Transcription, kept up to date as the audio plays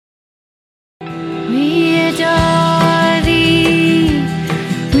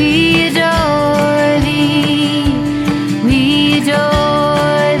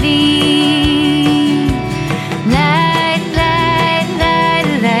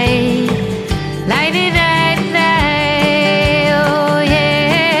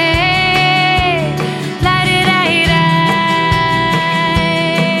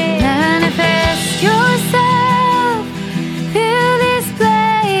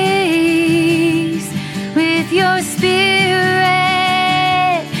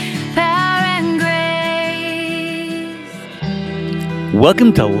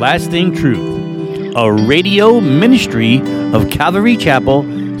Welcome to Lasting Truth, a radio ministry of Calvary Chapel,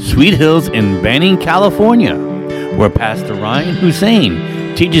 Sweet Hills in Banning, California, where Pastor Ryan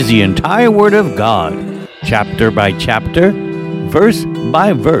Hussein teaches the entire Word of God, chapter by chapter, verse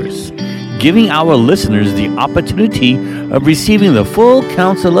by verse, giving our listeners the opportunity of receiving the full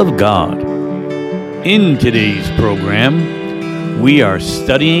counsel of God. In today's program, we are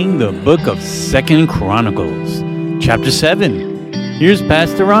studying the book of 2 Chronicles, chapter 7. Here's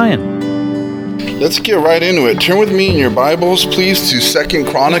Pastor Ryan. Let's get right into it. Turn with me in your Bibles, please, to 2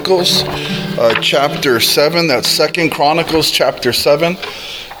 Chronicles chapter 7. That's 2 Chronicles chapter 7.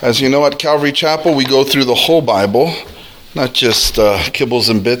 As you know, at Calvary Chapel, we go through the whole Bible, not just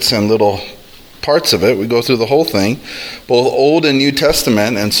kibbles and bits and little parts of it. We go through the whole thing, both Old and New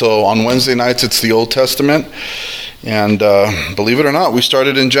Testament. And so on Wednesday nights, it's the Old Testament. And believe it or not, we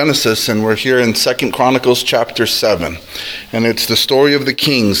started in Genesis, and we're here in 2 Chronicles chapter 7. And it's the story of the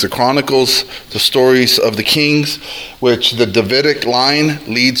kings. The Chronicles, the stories of the kings, which the Davidic line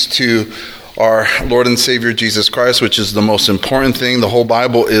leads to our Lord and Savior Jesus Christ, which is the most important thing. The whole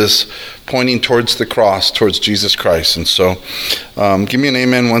Bible is pointing towards the cross, towards Jesus Christ. And so give me an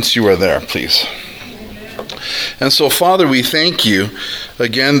amen once you are there, please. And so, Father, we thank you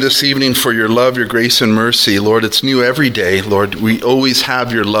again this evening for your love, your grace, and mercy. Lord, it's new every day. Lord, we always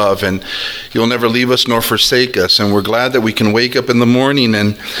have your love, and you'll never leave us nor forsake us. And we're glad that we can wake up in the morning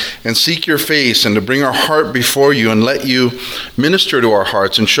and seek your face and to bring our heart before you and let you minister to our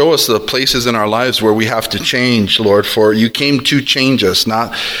hearts and show us the places in our lives where we have to change, Lord, for you came to change us,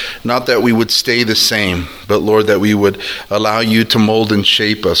 not that we would stay the same, but, Lord, that we would allow you to mold and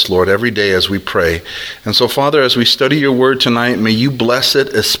shape us, Lord, every day as we pray. And so, Father, as we study your word tonight, may you bless it,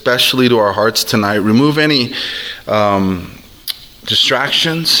 especially to our hearts tonight. Remove any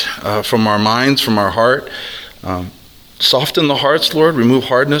distractions from our minds, from our heart. Soften the hearts, Lord. Remove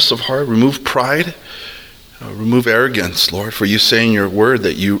hardness of heart. Remove pride. Remove arrogance, Lord. For you say in your word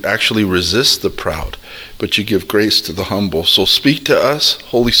that you actually resist the proud, but you give grace to the humble. So speak to us,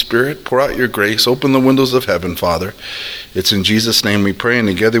 Holy Spirit. Pour out your grace. Open the windows of heaven, Father. It's in Jesus' name we pray, and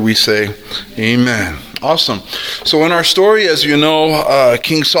together we say, amen. Awesome. So in our story, as you know,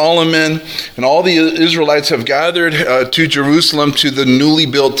 King Solomon and all the Israelites have gathered to Jerusalem, to the newly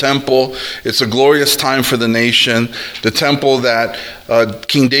built temple. It's a glorious time for the nation. The temple that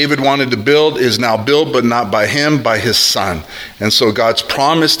King David wanted to build is now built, but not by him, by his son. And so God's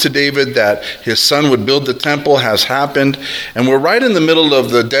promise to David that his son would build the temple has happened. And we're right in the middle of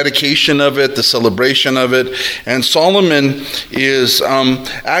the dedication of it, the celebration of it. And Solomon is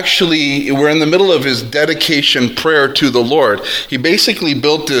we're in the middle of his dedication prayer to the Lord. He basically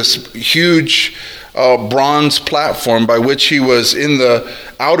built this huge bronze platform by which he was in the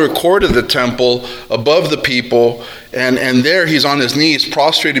outer court of the temple above the people, and there he's on his knees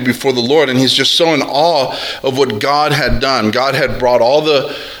prostrated before the Lord, and he's just so in awe of what God had done. God had brought all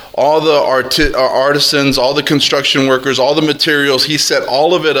the artisans, all the construction workers, all the materials. He set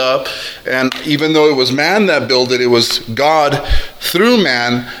all of it up, and even though it was man that built it, it was God through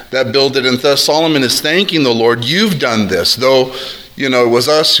man that built it. And thus Solomon is thanking the Lord, you've done this. Though, you know, it was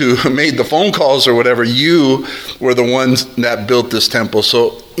us who made the phone calls or whatever, you were the ones that built this temple.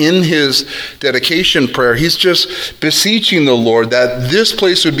 So in his dedication prayer, he's just beseeching the Lord that this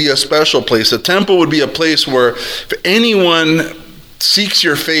place would be a special place. The temple would be a place where if anyone seeks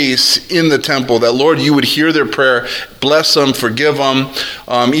your face in the temple, that, Lord, you would hear their prayer, bless them, forgive them,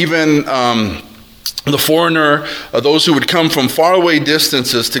 even the foreigner, those who would come from faraway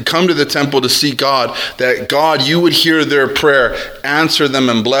distances to come to the temple to seek God, that God, you would hear their prayer, answer them,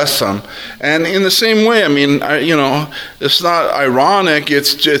 and bless them. And in the same way, I mean, it's not ironic,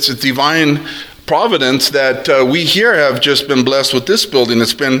 it's a divine providence that we here have just been blessed with this building.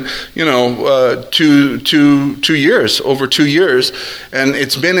 It's been, 2 years, over 2 years, and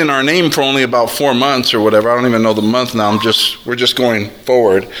it's been in our name for only about 4 months or whatever. I don't even know the month now. We're just going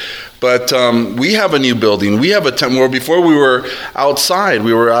forward. But we have a new building. We have a temple where before we were outside.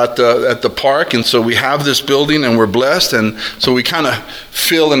 We were at the park, and so we have this building, and we're blessed. And so we kind of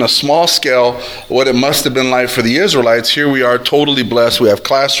feel in a small scale what it must have been like for the Israelites. Here we are, totally blessed. We have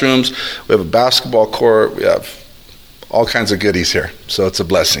classrooms. We have a basketball court. We have all kinds of goodies here. So it's a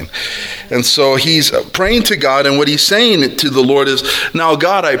blessing. And so he's praying to God, and what he's saying to the Lord is, now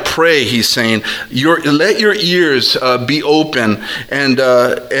God, I pray, he's saying, let your ears be open and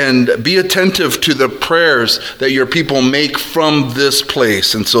be attentive to the prayers that your people make from this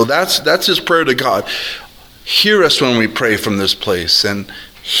place. And so that's his prayer to God. Hear us when we pray from this place, and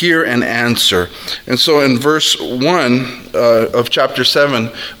hear and answer. And so in verse 1 of chapter 7,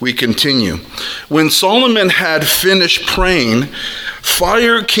 we continue. When Solomon had finished praying,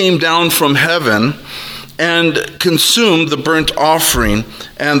 fire came down from heaven and consumed the burnt offering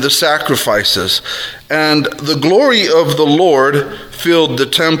and the sacrifices. And the glory of the Lord filled the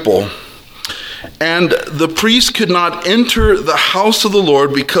temple. And the priest could not enter the house of the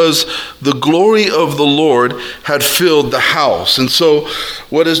Lord because the glory of the Lord had filled the house. And so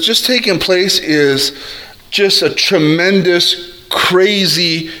what has just taken place is just a tremendous,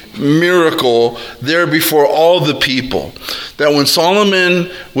 crazy miracle there before all the people. That when Solomon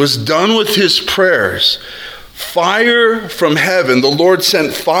was done with his prayers, fire from heaven, the Lord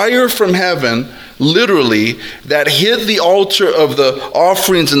sent fire from heaven, literally, that hit the altar of the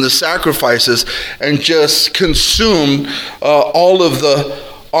offerings and the sacrifices and just consumed all of the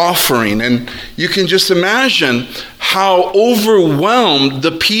offering. And you can just imagine how overwhelmed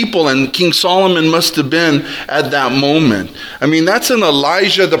the people and King Solomon must have been at that moment. I mean, that's an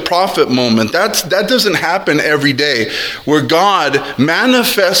Elijah the prophet moment. That doesn't happen every day, where God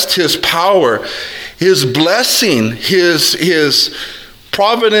manifests his power, his blessing, his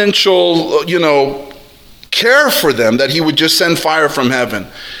providential, care for them, that he would just send fire from heaven.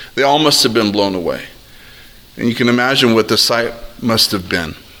 They all must have been blown away. And you can imagine what the sight must have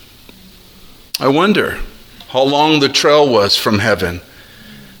been. I wonder how long the trail was from heaven,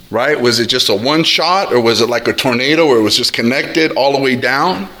 right? Was it just a one shot, or was it like a tornado where it was just connected all the way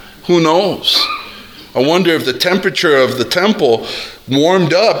down? Who knows? I wonder if the temperature of the temple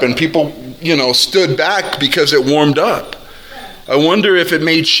warmed up and people, stood back because it warmed up. I wonder if it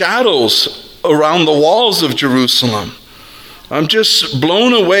made shadows around the walls of Jerusalem. I'm just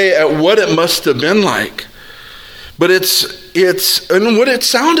blown away at what it must have been like. But and what it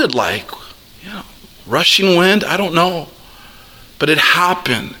sounded like. Rushing wind, I don't know. But it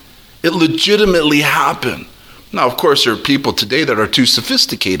happened. It legitimately happened. Now, of course, there are people today that are too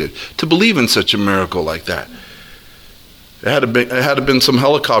sophisticated to believe in such a miracle like that. It had to been some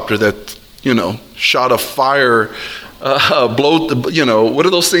helicopter that, shot a fire, what are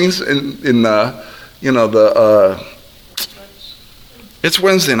those things it's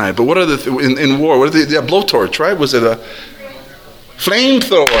Wednesday night, but what are in war? What are they? Yeah, blowtorch, right? Was it a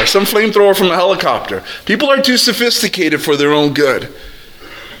flamethrower? Some flamethrower from a helicopter. People are too sophisticated for their own good.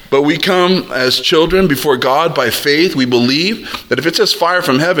 But we come as children before God by faith. We believe that if it says fire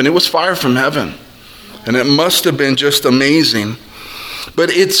from heaven, it was fire from heaven. And it must have been just amazing.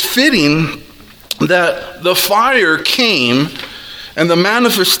 But it's fitting that the fire came and the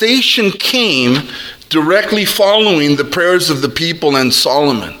manifestation came directly following the prayers of the people and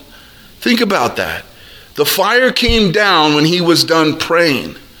Solomon. Think about that. The fire came down when he was done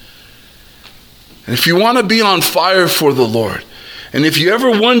praying. And if you want to be on fire for the Lord, and if you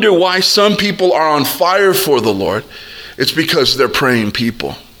ever wonder why some people are on fire for the Lord, it's because they're praying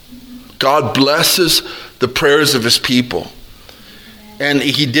people. God blesses the prayers of his people. And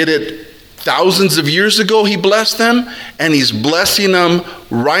he did it thousands of years ago, he blessed them, and he's blessing them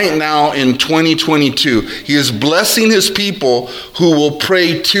right now in 2022. He is blessing his people who will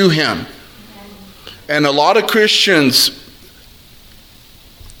pray to him. And a lot of Christians,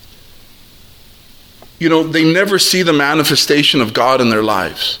 they never see the manifestation of God in their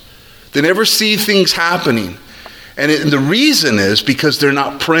lives. They never see things happening. And the reason is because they're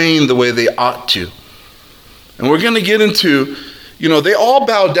not praying the way they ought to. And we're going to get into, they all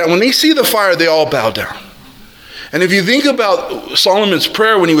bow down. When they see the fire, they all bow down. And if you think about Solomon's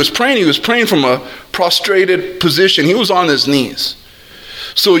prayer, when he was praying from a prostrated position. He was on his knees.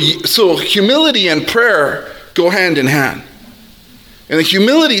 So humility and prayer go hand in hand. And the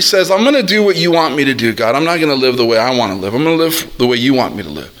humility says, I'm going to do what you want me to do, God. I'm not going to live the way I want to live. I'm going to live the way you want me to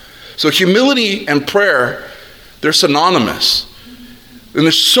live. So humility and prayer, they're synonymous. And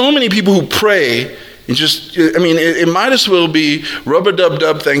there's so many people who pray and it might as well be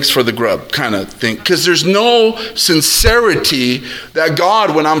rub-a-dub-dub, thanks for the grub kind of thing. Because there's no sincerity that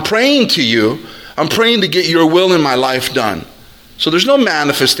God, when I'm praying to you, I'm praying to get your will in my life done. So there's no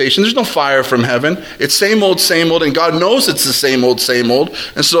manifestation. There's no fire from heaven. It's same old, and God knows it's the same old.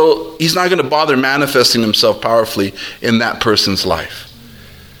 And so he's not going to bother manifesting himself powerfully in that person's life.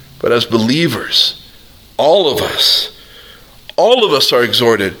 But as believers, all of us are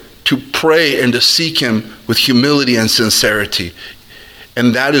exhorted to pray and to seek him with humility and sincerity.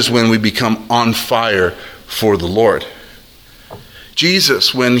 And that is when we become on fire for the Lord.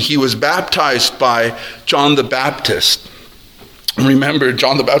 Jesus, when he was baptized by John the Baptist, remember,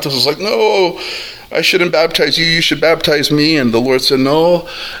 John the Baptist was like, no, I shouldn't baptize you. You should baptize me. And the Lord said, no,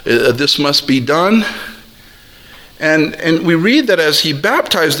 this must be done. And we read that as he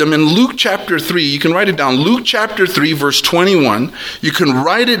baptized them in Luke chapter 3, you can write it down, Luke chapter 3, verse 21. You can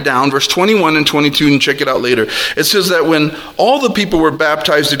write it down, verse 21 and 22, and check it out later. It says that when all the people were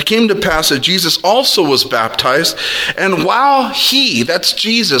baptized, it came to pass that Jesus also was baptized. And while he, that's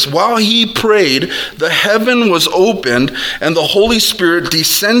Jesus, while he prayed, the heaven was opened, and the Holy Spirit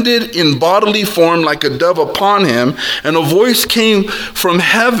descended in bodily form like a dove upon him. And a voice came from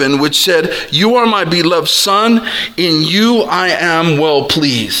heaven which said, "You are my beloved Son, in you I am well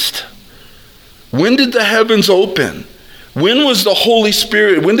pleased." When did the heavens open? When was the Holy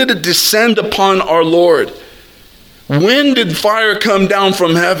Spirit? When did it descend upon our Lord? When did fire come down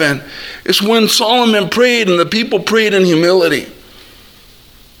from heaven? It's when Solomon prayed and the people prayed in humility.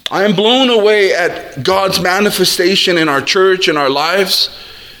 I am blown away at God's manifestation in our church, in our lives.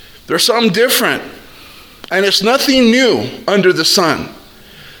 There's something different. And it's nothing new under the sun.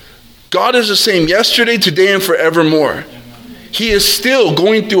 God is the same yesterday, today, and forevermore. He is still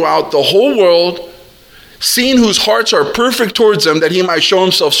going throughout the whole world, seeing whose hearts are perfect towards him, that he might show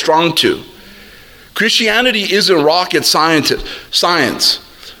himself strong to. Christianity isn't rocket science.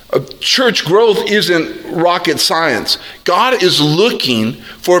 Church growth isn't rocket science. God is looking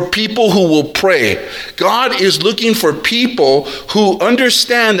for people who will pray. God is looking for people who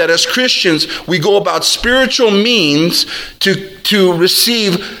understand that as Christians, we go about spiritual means to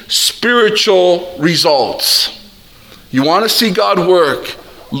receive spiritual results. You want to see God work,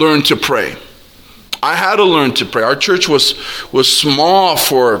 learn to pray. I had to learn to pray. Our church was small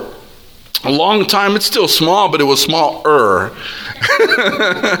for a long time. It's still small, but it was smaller.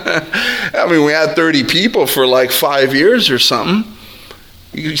 I mean, we had 30 people for like 5 years or something.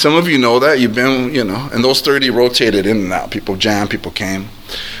 Some of you know that. You've been, and those 30 rotated in and out. People jammed, people came.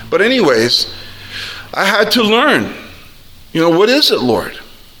 But anyways, I had to learn, what is it, Lord?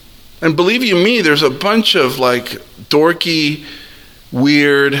 And believe you me, there's a bunch of like dorky,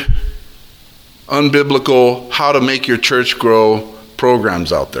 weird, unbiblical, how to make your church grow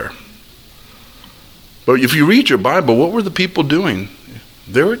programs out there. But if you read your Bible, what were the people doing?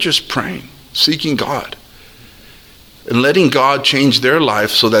 They were just praying, seeking God, and letting God change their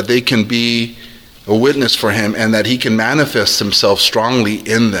life so that they can be a witness for him and that he can manifest himself strongly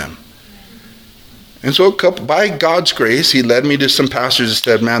in them. And so by God's grace, he led me to some pastors and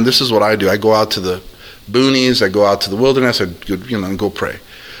said, man, this is what I do. I go out to the boonies, I go out to the wilderness, I go pray.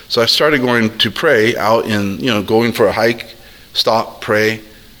 So I started going to pray out in, going for a hike, stop, pray, a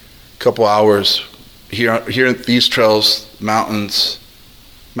couple hours. Here at these trails, mountains,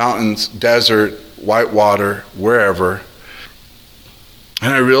 desert, white water, wherever.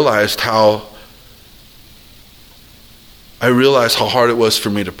 And I realized how hard it was for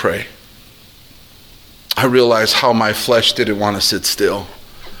me to pray. I realized how my flesh didn't want to sit still.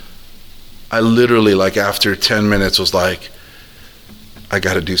 I literally, like after 10 minutes, was like, I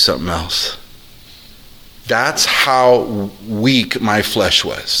got to do something else. That's how weak my flesh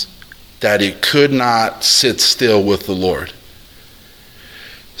was, that it could not sit still with the Lord.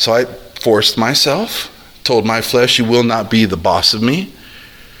 So I forced myself, told my flesh, you will not be the boss of me.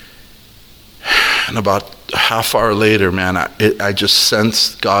 And about a half hour later, man, I just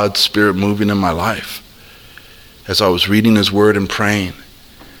sensed God's Spirit moving in my life as I was reading his word and praying.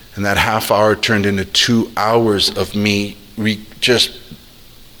 And that half hour turned into 2 hours of me just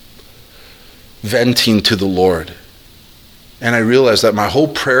venting to the Lord. And I realized that my whole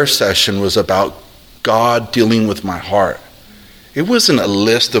prayer session was about God dealing with my heart. It wasn't a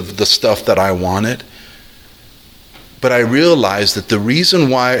list of the stuff that I wanted. But I realized that the reason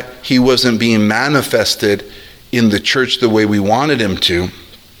why he wasn't being manifested in the church the way we wanted him to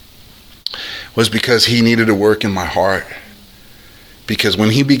was because he needed to work in my heart. Because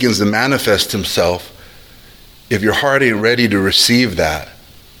when he begins to manifest himself, if your heart ain't ready to receive that,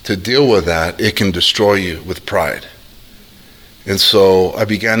 to deal with that, it can destroy you with pride. And so I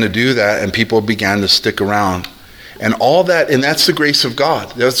began to do that, and people began to stick around. And all that, and that's the grace of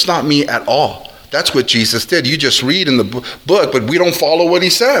God. That's not me at all. That's what Jesus did. You just read in the book, but we don't follow what he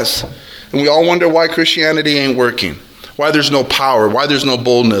says. And we all wonder why Christianity ain't working. Why there's no power, why there's no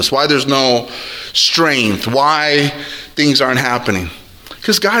boldness, why there's no strength, why things aren't happening.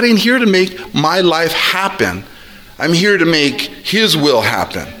 Because God ain't here to make my life happen. I'm here to make his will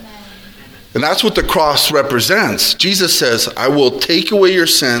happen. And that's what the cross represents. Jesus says, I will take away your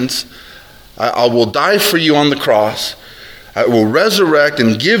sins. I will die for you on the cross. I will resurrect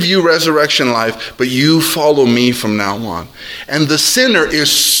and give you resurrection life, but you follow me from now on. And the sinner is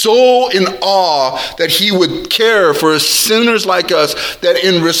so in awe that he would care for sinners like us that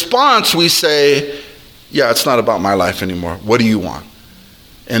in response we say, yeah, it's not about my life anymore. What do you want?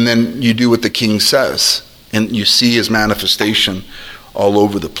 And then you do what the king says. And you see his manifestation all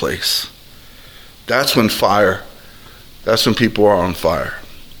over the place. That's when people are on fire.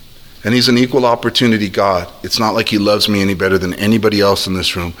 And he's an equal opportunity God. It's not like he loves me any better than anybody else in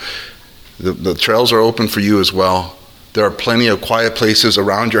this room. The trails are open for you as well. There are plenty of quiet places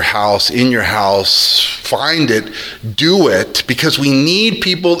around your house, in your house. Find it, do it, because we need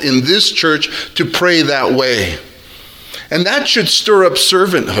people in this church to pray that way. And that should stir up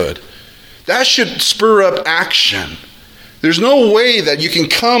servanthood. That should spur up action. There's no way that you can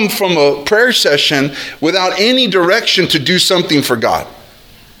come from a prayer session without any direction to do something for God.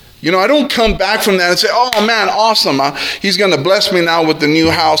 You know, I don't come back from that and say, oh man, awesome. He's going to bless me now with the new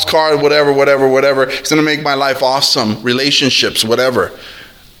house, car, whatever. He's going to make my life awesome, relationships, whatever.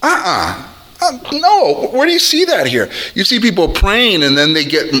 No, where do you see that here? You see people praying and then they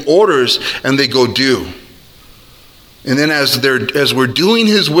get orders and they go do. And then as we're doing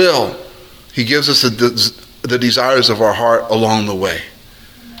his will, he gives us the desires of our heart along the way.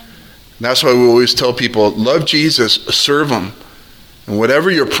 And that's why we always tell people, love Jesus, serve him. And whatever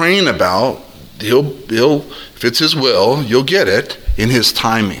you're praying about, he'll if it's his will, you'll get it in his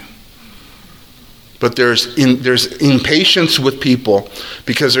timing. But there's impatience with people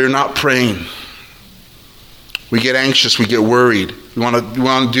because they're not praying. We get anxious, we get worried. We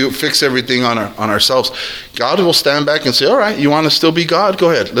want to fix everything on ourselves. God will stand back and say, all right, you want to still be God? Go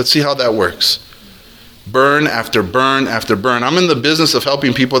ahead. Let's see how that works. Burn after burn after burn. I'm in the business of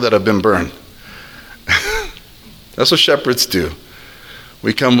helping people that have been burned. That's what shepherds do.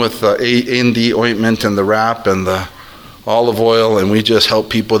 We come with A&D ointment and the wrap and the olive oil, and we just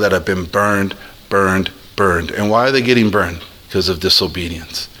help people that have been burned. And why are they getting burned? Because of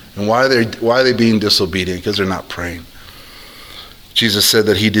disobedience. And why are they being disobedient? Because they're not praying. Jesus said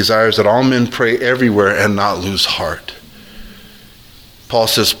that he desires that all men pray everywhere and not lose heart. Paul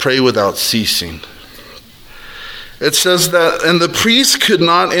says, pray without ceasing. It says that, and the priest could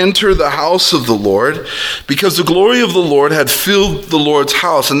not enter the house of the Lord because the glory of the Lord had filled the Lord's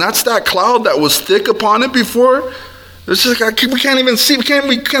house. And that's that cloud that was thick upon it before. It's just like, we can't even see,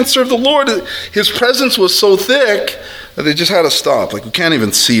 we can't serve the Lord. His presence was so thick that they just had to stop. Like, we can't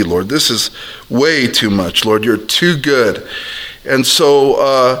even see, Lord. This is way too much, Lord. You're too good. And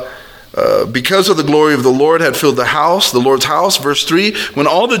so, because of the glory of the Lord had filled the Lord's house, verse 3, when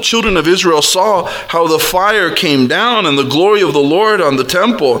all the children of Israel saw how the fire came down and the glory of the Lord on the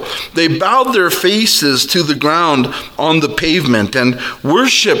temple, they bowed their faces to the ground on the pavement and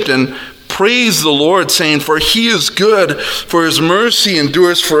worshipped and praised the Lord, saying, for he is good, for his mercy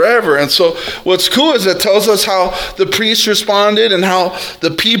endures forever. And so what's cool is it tells us how the priests responded and how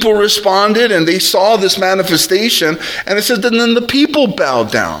the people responded, and they saw this manifestation. And it says that then the people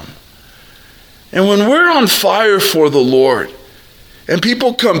bowed down. And when we're on fire for the Lord and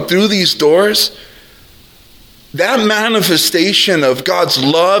people come through these doors, that manifestation of God's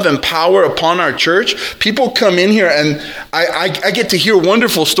love and power upon our church, people come in here and I get to hear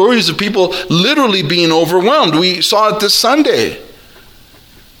wonderful stories of people literally being overwhelmed. We saw it this Sunday.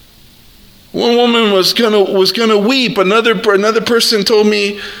 One woman was gonna weep. Another person told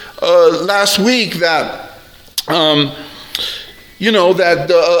me last week that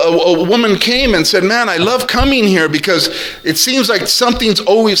a woman came and said, man, I love coming here because it seems like something's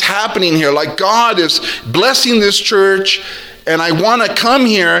always happening here. Like God is blessing this church, and I want to come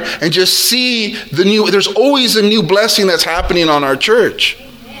here and just see there's always a new blessing that's happening on our church.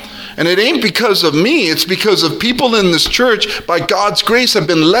 And it ain't because of me. It's because of people in this church, by God's grace, have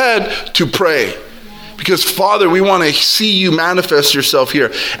been led to pray. Because, Father, we want to see you manifest yourself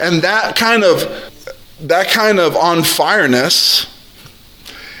here. And that kind of on fireness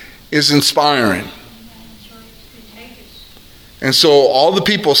is inspiring. And so all the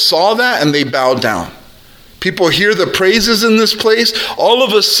people saw that and they bowed down. People hear the praises in this place. All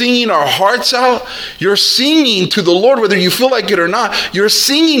of us singing our hearts out. You're singing to the Lord, whether you feel like it or not. You're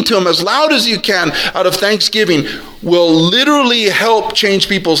singing to him as loud as you can out of thanksgiving. Will literally help change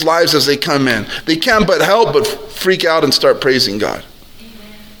people's lives as they come in. They can't but help but freak out and start praising God.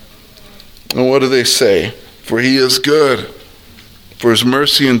 And what do they say? For he is good, for his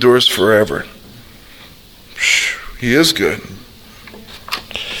mercy endures forever. He is good.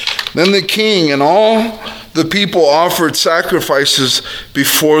 Then the king and all the people offered sacrifices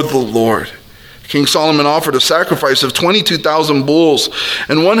before the Lord. King Solomon offered a sacrifice of 22,000 bulls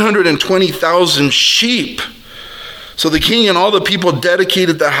and 120,000 sheep. So the king and all the people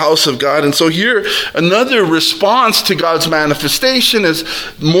dedicated the house of God. And so here, another response to God's manifestation is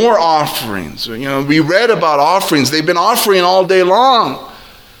more offerings. We read about offerings. They've been offering all day long.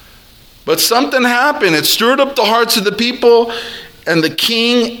 But something happened. It stirred up the hearts of the people, and the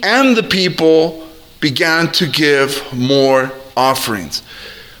king and the people began to give more offerings.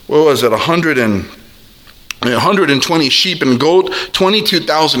 What was it? 120 sheep and goat,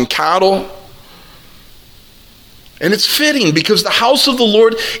 22,000 cattle. And it's fitting because the house of the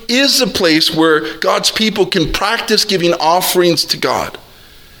Lord is a place where God's people can practice giving offerings to God.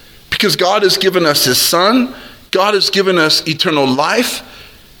 Because God has given us his Son. God has given us eternal life.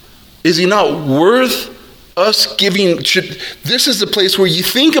 Is he not worth us giving? This is the place where you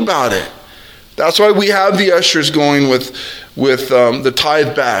think about it. That's why we have the ushers going with the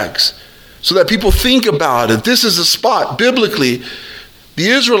tithe bags. So that people think about it. This is a spot, biblically, the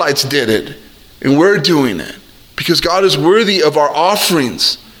Israelites did it. And we're doing it. Because God is worthy of our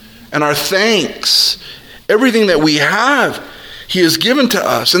offerings and our thanks. Everything that we have, he has given to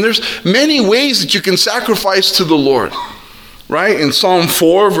us. And there's many ways that you can sacrifice to the Lord. Right? In Psalm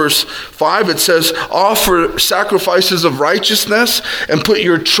 4, verse 5, it says, offer sacrifices of righteousness and put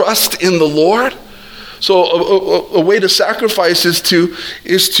your trust in the Lord. So a way to sacrifice is to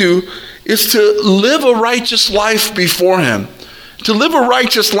live a righteous life before him. To live a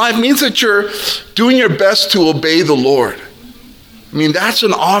righteous life means that you're doing your best to obey the Lord. I mean, that's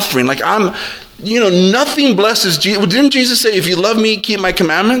an offering. Like nothing blesses Jesus. Didn't Jesus say, if you love me, keep my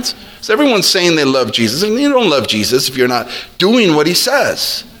commandments? So everyone's saying they love Jesus. And you don't love Jesus if you're not doing what he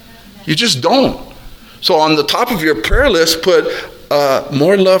says. You just don't. So on the top of your prayer list, put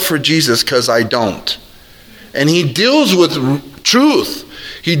more love for Jesus because I don't. And he deals with truth.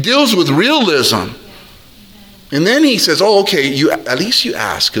 He deals with realism. And then he says, okay, at least you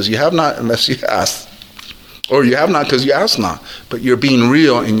ask, because you have not unless you ask. Or you have not because you ask not. But you're being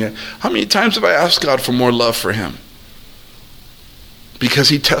real. How many times have I asked God for more love for him? Because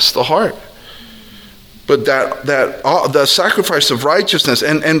he tests the heart. But the sacrifice of righteousness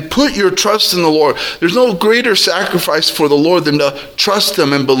and put your trust in the Lord. There's no greater sacrifice for the Lord than to trust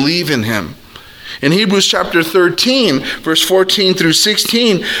him and believe in him. In Hebrews chapter 13, verse 14 through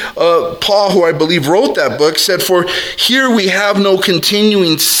 16, Paul, who I believe wrote that book, said, for here we have no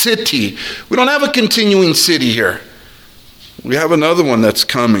continuing city. We don't have a continuing city here. We have another one that's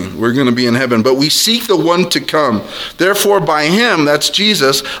coming. We're going to be in heaven. But we seek the one to come. Therefore, by him, that's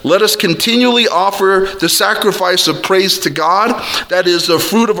Jesus, let us continually offer the sacrifice of praise to God. That is the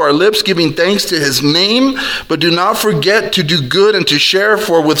fruit of our lips, giving thanks to his name. But do not forget to do good and to share,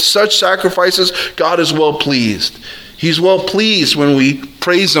 for with such sacrifices, God is well pleased. He's well pleased when we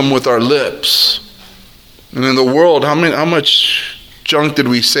praise him with our lips. And in the world, how much junk did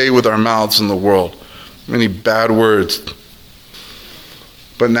we say with our mouths in the world? Many bad words.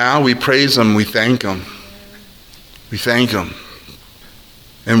 But now we praise him, we thank him. We thank him.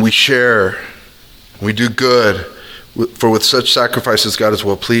 And we share. We do good. For with such sacrifices, God is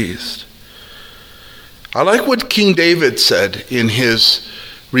well pleased. I like what King David said in his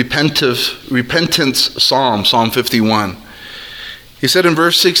repentance psalm, Psalm 51. He said in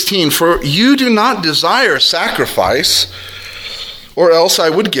verse 16, for you do not desire sacrifice, or else I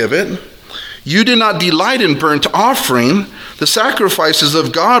would give it. You do not delight in burnt offering. The sacrifices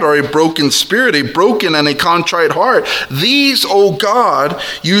of God are a broken spirit, a broken and a contrite heart. These, O God,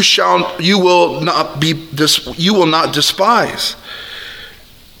 you will not despise.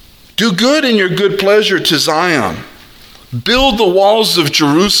 Do good in your good pleasure to Zion. Build the walls of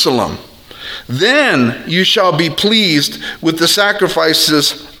Jerusalem. Then you shall be pleased with the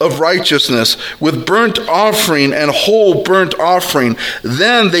sacrifices of righteousness, with burnt offering and whole burnt offering.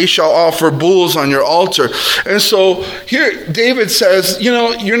 Then they shall offer bulls on your altar. And so here David says,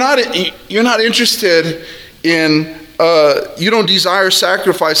 you're not interested in, you don't desire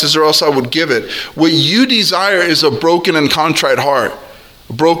sacrifices, or else I would give it. What you desire is a broken and contrite heart,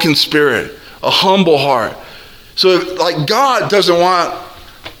 a broken spirit, a humble heart. So like God doesn't want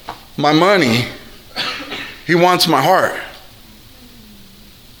my money, he wants my heart.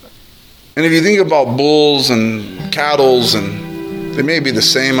 And if you think about bulls and cattle, and they may be the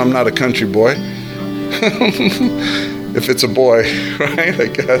same. I'm not a country boy. If it's a boy, right? I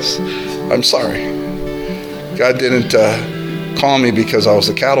guess. I'm sorry. God didn't call me because I was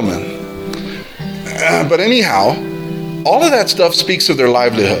a cattleman. But anyhow, all of that stuff speaks of their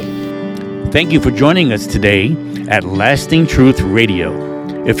livelihood. Thank you for joining us today at Lasting Truth Radio.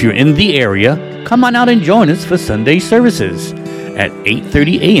 If you're in the area, come on out and join us for Sunday services at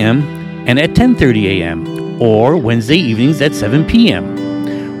 8:30 a.m. and at 10:30 a.m. or Wednesday evenings at 7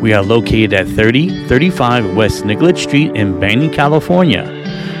 p.m. We are located at 3035 West Nicollet Street in Banning, California.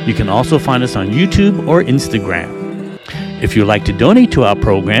 You can also find us on YouTube or Instagram. If you'd like to donate to our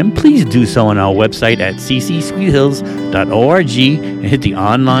program, please do so on our website at ccsweethills.org and hit the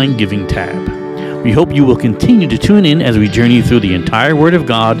online giving tab. We hope you will continue to tune in as we journey through the entire Word of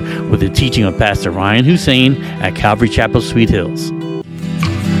God with the teaching of Pastor Ryan Hussein at Calvary Chapel, Sweet Hills.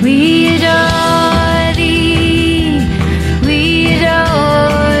 We adore